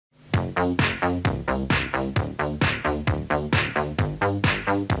Hello,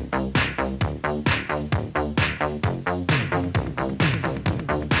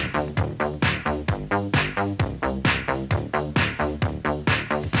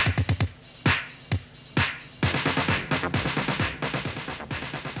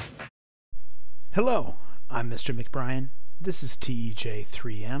 I'm Mr. McBrien. This is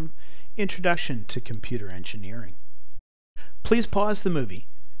TEJ3M, Introduction to Computer Engineering. Please pause the movie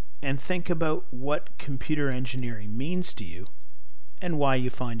and think about what computer engineering means to you and why you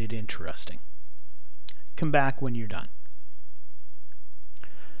find it interesting. Come back when you're done.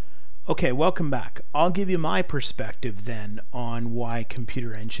 Okay, welcome back. I'll give you my perspective then on why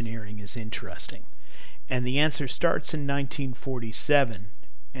computer engineering is interesting. And the answer starts in 1947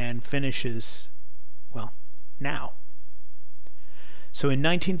 and finishes, well, now. So in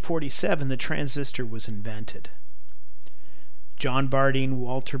 1947, the transistor was invented. John Bardeen,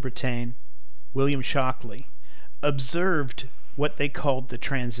 Walter Brattain, William Shockley observed what they called the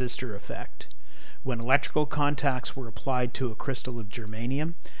transistor effect. When electrical contacts were applied to a crystal of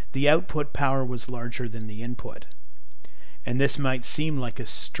germanium, the output power was larger than the input. And this might seem like a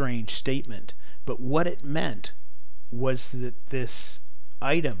strange statement, but what it meant was that this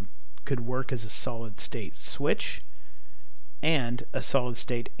item could work as a solid-state switch and a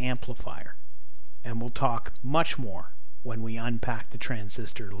solid-state amplifier. And we'll talk much more when we unpack the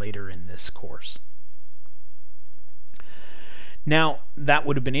transistor later in this course. Now, that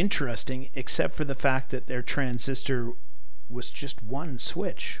would have been interesting, except for the fact that their transistor was just one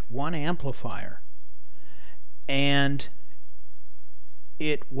switch, one amplifier, and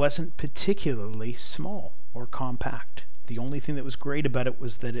it wasn't particularly small or compact. The only thing that was great about it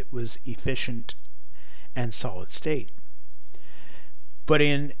was that it was efficient and solid state. But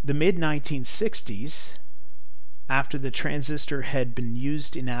in the mid-1960s, after the transistor had been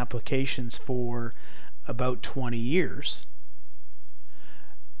used in applications for about 20 years,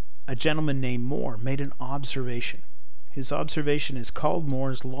 a gentleman named Moore made an observation. His observation is called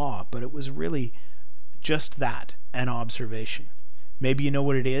Moore's Law, but it was really just that, an observation. Maybe you know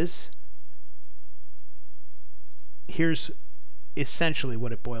what it is? Here's essentially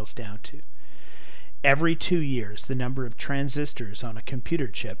what it boils down to. Every 2 years, the number of transistors on a computer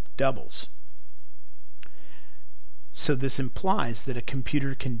chip doubles. So this implies that a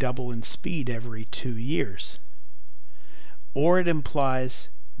computer can double in speed every 2 years. Or it implies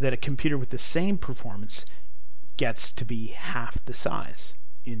that a computer with the same performance gets to be half the size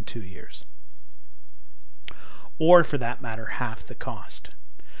in 2 years. Or, for that matter, half the cost.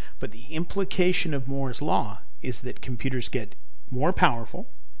 But the implication of Moore's Law is that computers get more powerful,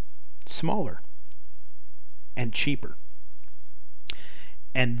 smaller, and cheaper.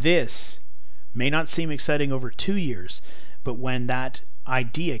 And this may not seem exciting over 2 years, but when that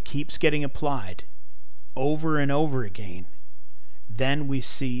idea keeps getting applied over and over again, then we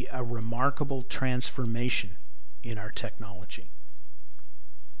see a remarkable transformation in our technology.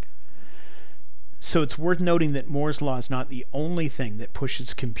 So it's worth noting that Moore's Law is not the only thing that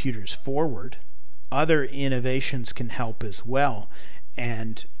pushes computers forward. Other innovations can help as well,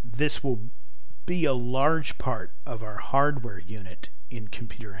 and this will be a large part of our hardware unit in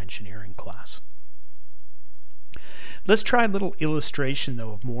computer engineering class. Let's try a little illustration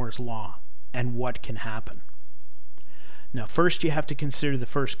though of Moore's Law and what can happen. Now first you have to consider the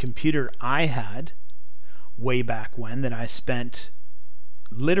first computer I had way back when that I spent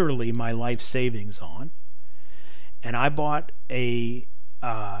literally my life savings on, and I bought a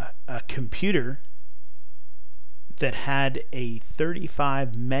computer that had a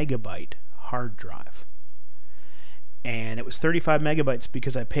 35 megabyte hard drive, and it was 35 megabytes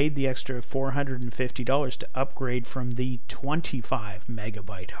because I paid the extra $450 to upgrade from the 25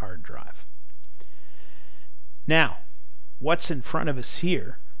 megabyte hard drive. Now what's in front of us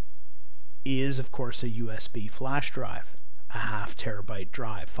here is of course a USB flash drive, a half terabyte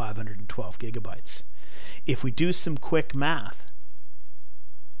drive, 512 gigabytes. If we do some quick math,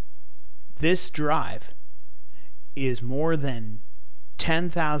 this drive is more than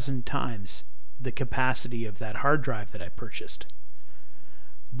 10,000 times the capacity of that hard drive that I purchased.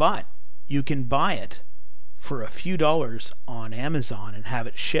 But you can buy it for a few dollars on Amazon and have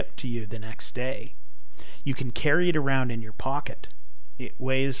it shipped to you the next day. You can carry it around in your pocket. It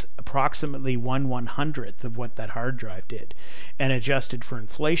weighs approximately 1/100th of what that hard drive did, and adjusted for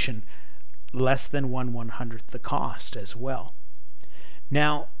inflation, less than 1/100th the cost as well.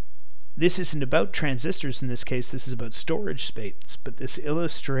 Now, this isn't about transistors in this case, this is about storage space, but this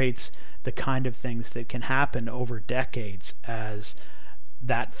illustrates the kind of things that can happen over decades as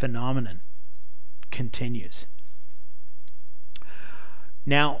that phenomenon continues.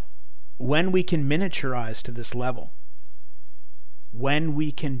 Now, When we can miniaturize to this level, when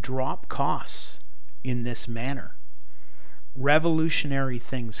we can drop costs in this manner, revolutionary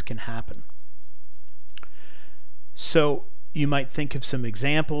things can happen. So you might think of some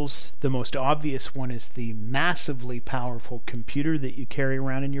examples. The most obvious one is the massively powerful computer that you carry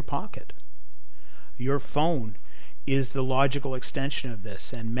around in your pocket. Your phone is the logical extension of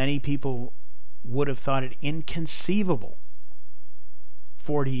this, and many people would have thought it inconceivable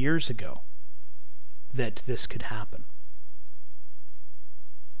 40 years ago that this could happen.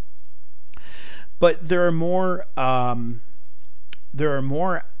 But there are more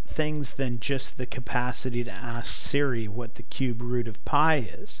things than just the capacity to ask Siri what the cube root of pi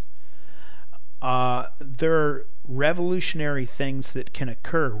is. There are revolutionary things that can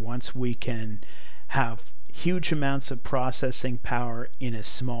occur once we can have huge amounts of processing power in a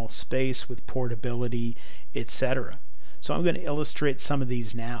small space with portability, etc. So I'm going to illustrate some of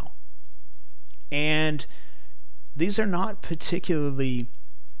these now. And these are not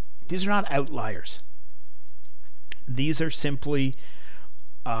outliers. These are simply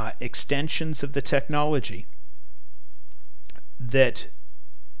extensions of the technology that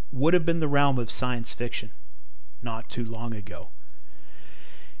would have been the realm of science fiction not too long ago,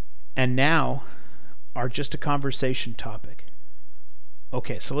 and now are just a conversation topic.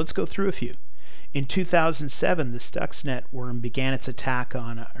 Okay, so let's go through a few. In 2007, the Stuxnet worm began its attack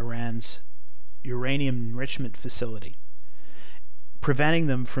on Iran's uranium enrichment facility, preventing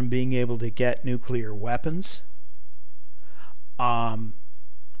them from being able to get nuclear weapons.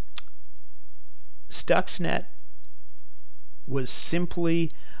 Stuxnet was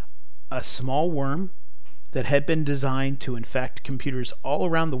simply a small worm that had been designed to infect computers all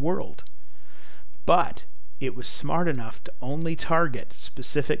around the world, but it was smart enough to only target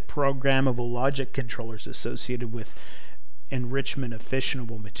specific programmable logic controllers associated with enrichment of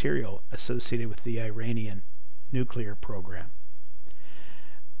fissionable material associated with the Iranian nuclear program.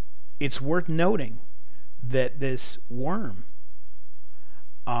 It's worth noting that this worm,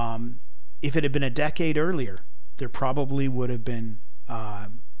 if it had been a decade earlier, there probably would have been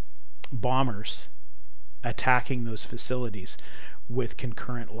bombers attacking those facilities with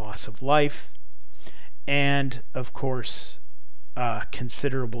concurrent loss of life and, of course,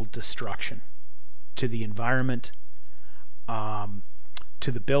 considerable destruction to the environment,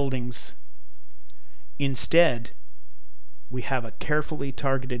 to the buildings. Instead, we have a carefully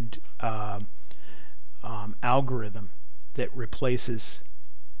targeted algorithm that replaces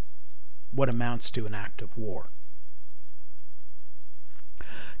what amounts to an act of war.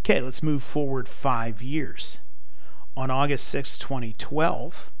 Okay, let's move forward 5 years. On August 6,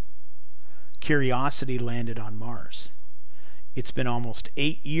 2012, Curiosity landed on Mars. It's been almost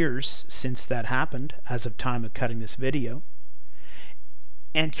 8 years since that happened, as of time of cutting this video.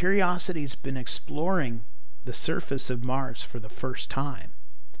 And Curiosity's been exploring the surface of Mars for the first time.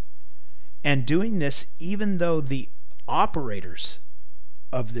 And doing this even though the operators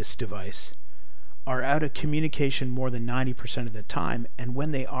of this device are out of communication more than 90% of the time, and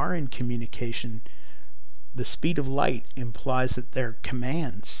when they are in communication, the speed of light implies that their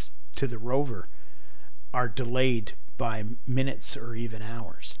commands to the rover are delayed by minutes or even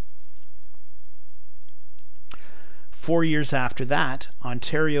hours. 4 years after that,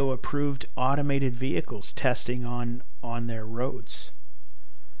 Ontario approved automated vehicles testing on their roads.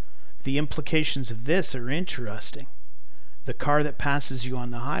 The implications of this are interesting. The car that passes you on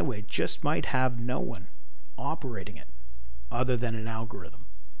the highway just might have no one operating it other than an algorithm.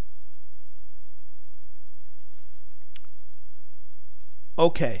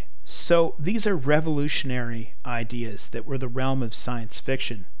 Okay, so these are revolutionary ideas that were the realm of science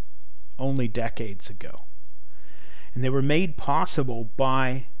fiction only decades ago. And they were made possible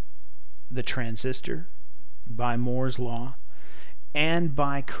by the transistor, by Moore's law, and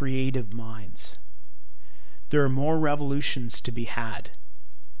by creative minds. There are more revolutions to be had,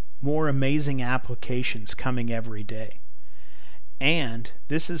 more amazing applications coming every day. And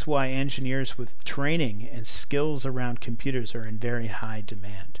this is why engineers with training and skills around computers are in very high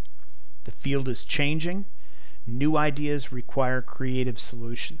demand. The field is changing. New ideas require creative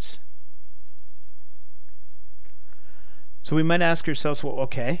solutions. So we might ask ourselves, well,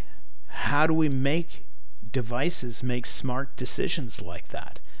 okay, how do we make devices make smart decisions like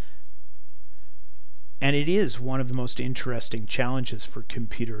that? And it is one of the most interesting challenges for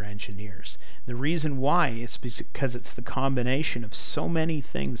computer engineers. The reason why is because it's the combination of so many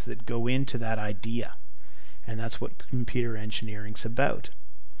things that go into that idea. And that's what computer engineering's about.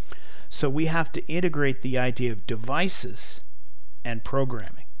 So we have to integrate the idea of devices and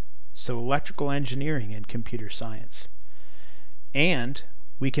programming. So electrical engineering and computer science. And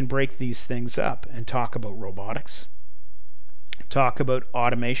we can break these things up and talk about robotics, talk about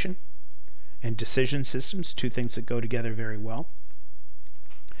automation and decision systems, two things that go together very well,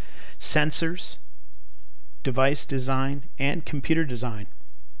 sensors, device design, and computer design,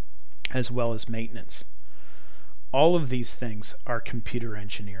 as well as maintenance. All of these things are computer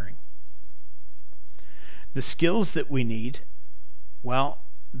engineering. The skills that we need, well,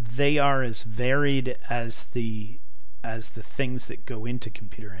 they are as varied as the things that go into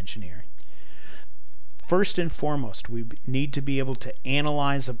computer engineering. First and foremost, we need to be able to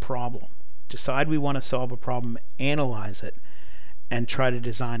analyze a problem. Decide we want to solve a problem, analyze it, and try to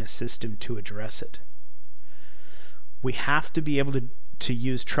design a system to address it. We have to be able to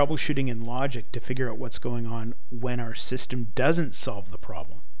use troubleshooting and logic to figure out what's going on when our system doesn't solve the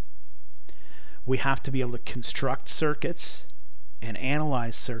problem. We have to be able to construct circuits and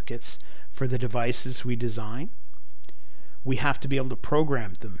analyze circuits for the devices we design. We have to be able to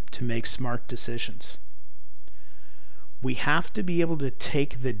program them to make smart decisions. We have to be able to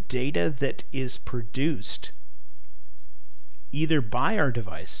take the data that is produced either by our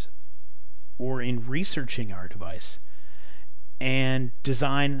device or in researching our device and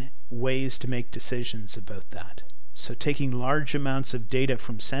design ways to make decisions about that. So taking large amounts of data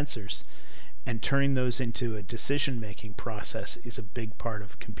from sensors and turning those into a decision-making process is a big part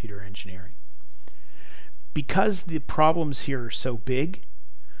of computer engineering. Because the problems here are so big,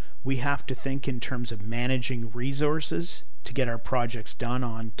 we have to think in terms of managing resources to get our projects done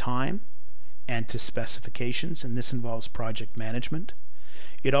on time and to specifications, and this involves project management.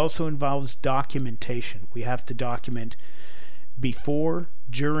 It also involves documentation. We have to document before,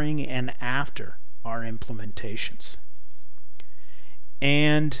 during, and after our implementations.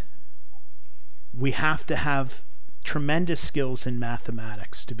 And we have to have tremendous skills in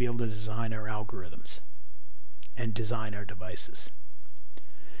mathematics to be able to design our algorithms and design our devices.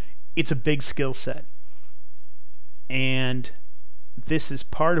 It's a big skill set, and this is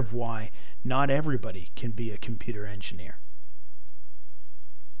part of why not everybody can be a computer engineer.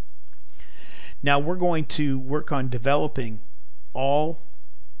 Now we're going to work on developing all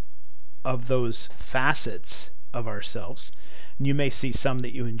of those facets of ourselves. And you may see some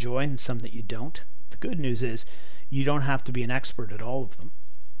that you enjoy and some that you don't. The good news is you don't have to be an expert at all of them.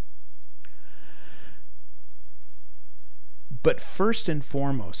 But first and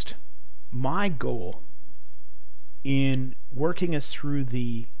foremost, my goal in working us through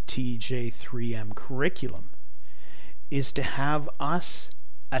the TJ3M curriculum is to have us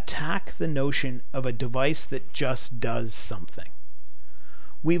attack the notion of a device that just does something.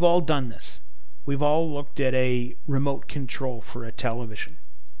 We've all done this. We've all looked at a remote control for a television,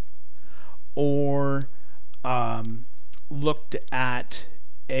 or looked at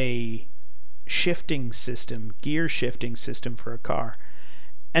a shifting system, gear shifting system for a car,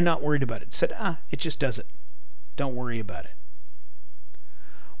 and not worried about it. Said, it just does it. Don't worry about it.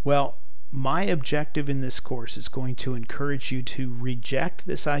 Well, my objective in this course is going to encourage you to reject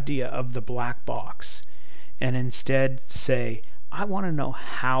this idea of the black box and instead say, I want to know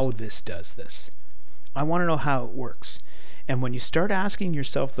how this does this. I want to know how it works. And when you start asking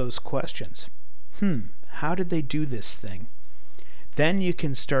yourself those questions, how did they do this thing? Then you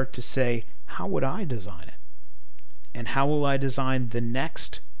can start to say, how would I design it? And how will I design the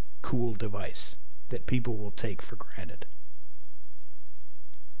next cool device that people will take for granted?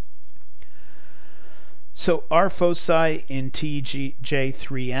 So our foci in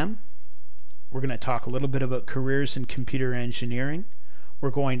TJ3M, we're going to talk a little bit about careers in computer engineering. We're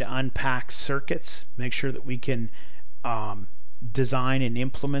going to unpack circuits, make sure that we can design and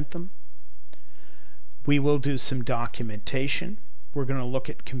implement them. We will do some documentation. We're going to look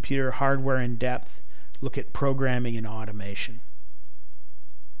at computer hardware in depth, look at programming and automation.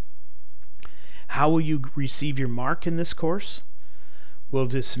 How will you receive your mark in this course? We'll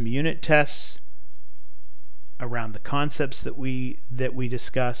do some unit tests around the concepts that we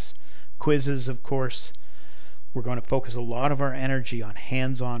discuss, quizzes, of course. We're going to focus a lot of our energy on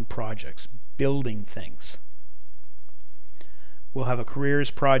hands-on projects, building things. We'll have a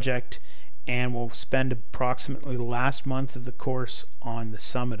careers project, and we'll spend approximately the last month of the course on the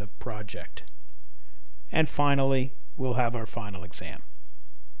summative project. And finally, we'll have our final exam.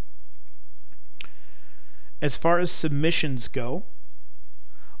 As far as submissions go,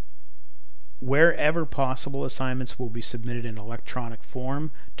 wherever possible, assignments will be submitted in electronic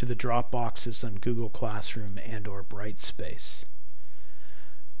form to the drop boxes on Google Classroom and or Brightspace.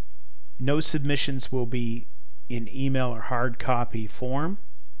 No submissions will be in email or hard copy form,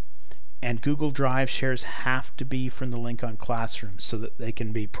 and Google Drive shares have to be from the link on Classroom so that they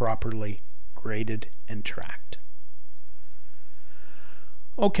can be properly graded and tracked.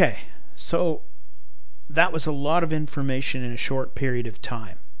 Okay, so that was a lot of information in a short period of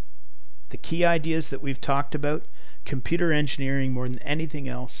time. The key ideas that we've talked about, computer engineering more than anything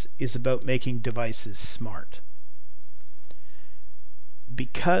else is about making devices smart.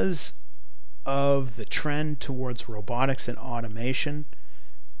 Because of the trend towards robotics and automation,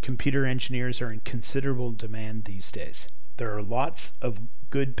 computer engineers are in considerable demand these days. There are lots of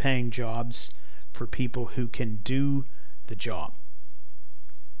good paying jobs for people who can do the job.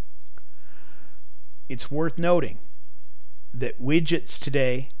 It's worth noting that widgets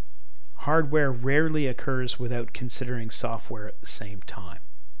today, hardware rarely occurs without considering software at the same time.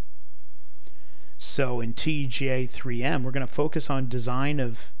 So in TEGA 3M, we're going to focus on design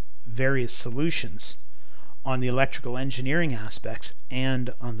of various solutions on the electrical engineering aspects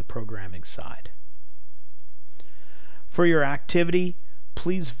and on the programming side. For your activity,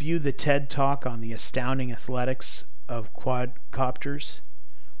 please view the TED Talk on the astounding athletics of quadcopters,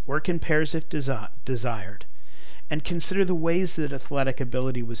 work in pairs if desired, and consider the ways that athletic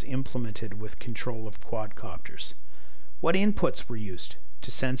ability was implemented with control of quadcopters. What inputs were used to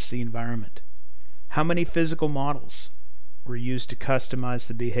sense the environment? How many physical models were used to customize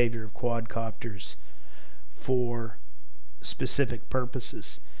the behavior of quadcopters for specific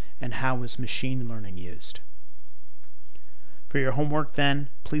purposes? And how was machine learning used? For your homework then,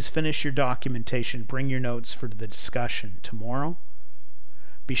 please finish your documentation, bring your notes for the discussion tomorrow.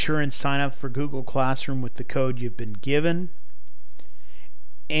 Be sure and sign up for Google Classroom with the code you've been given,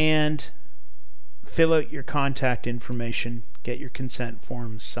 and fill out your contact information, get your consent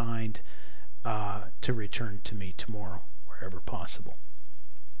form signed to return to me tomorrow, wherever possible.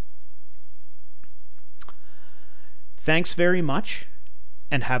 Thanks very much,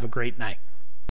 and have a great night.